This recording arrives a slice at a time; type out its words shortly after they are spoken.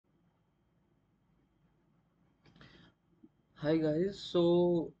Hi guys,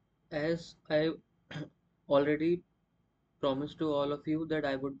 so as I already promised to all of you that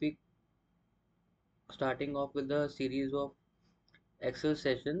I would be starting off with a series of Excel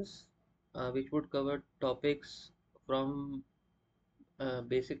sessions which would cover topics from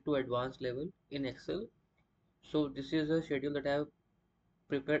basic to advanced level in Excel. So this is a schedule that I have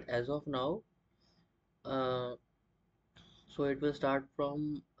prepared as of now. Uh, so it will start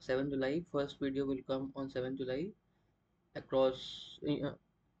from 7 July. First video will come on 7 July across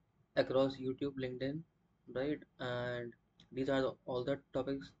across YouTube, LinkedIn, right? And these are all the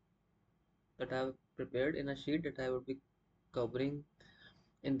topics that I have prepared in a sheet that I would be covering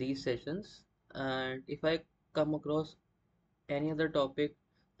in these sessions. And if I come across any other topic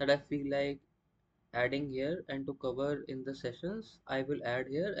that I feel like adding here and to cover in the sessions, I will add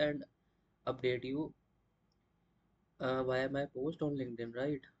here and update you via my post on LinkedIn,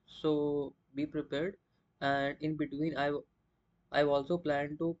 right? So be prepared. And in between, I've also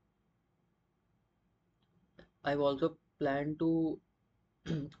planned to I've also planned to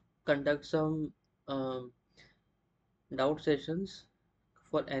conduct some um, doubt sessions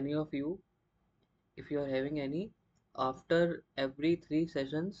for any of you if you are having any after every 3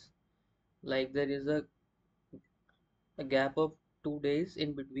 sessions. Like there is a gap of 2 days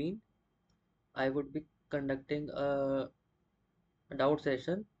in between. I would be conducting a doubt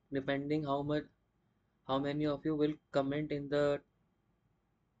session depending how many of you will comment in the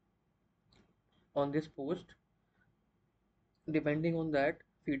on this post. Depending on that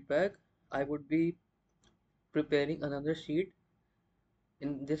feedback, I would be preparing another sheet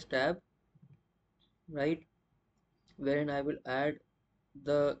in this tab, right, wherein I will add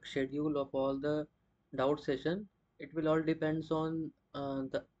the schedule of all the doubt session. It will all depends on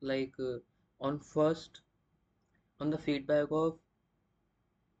the on on the feedback of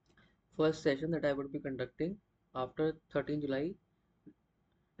first session that I would be conducting after 13 July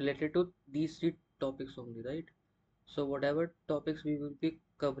related to these three topics only, right? So whatever topics we will be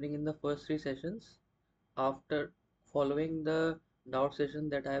covering in the first 3 sessions, after following the doubt session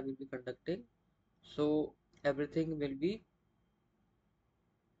that I will be conducting, so everything will be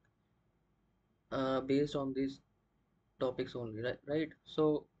based on these topics only, right?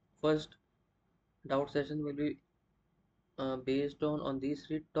 So first doubt session will be based on these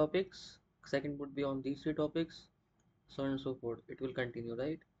three topics. Second would be on these three topics, so on and so forth. It will continue,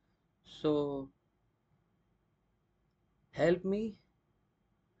 right? So help me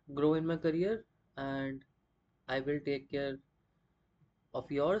grow in my career, and I will take care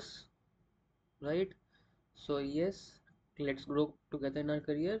of yours, right? So yes, let's grow together in our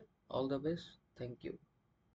career. All the best. Thank you.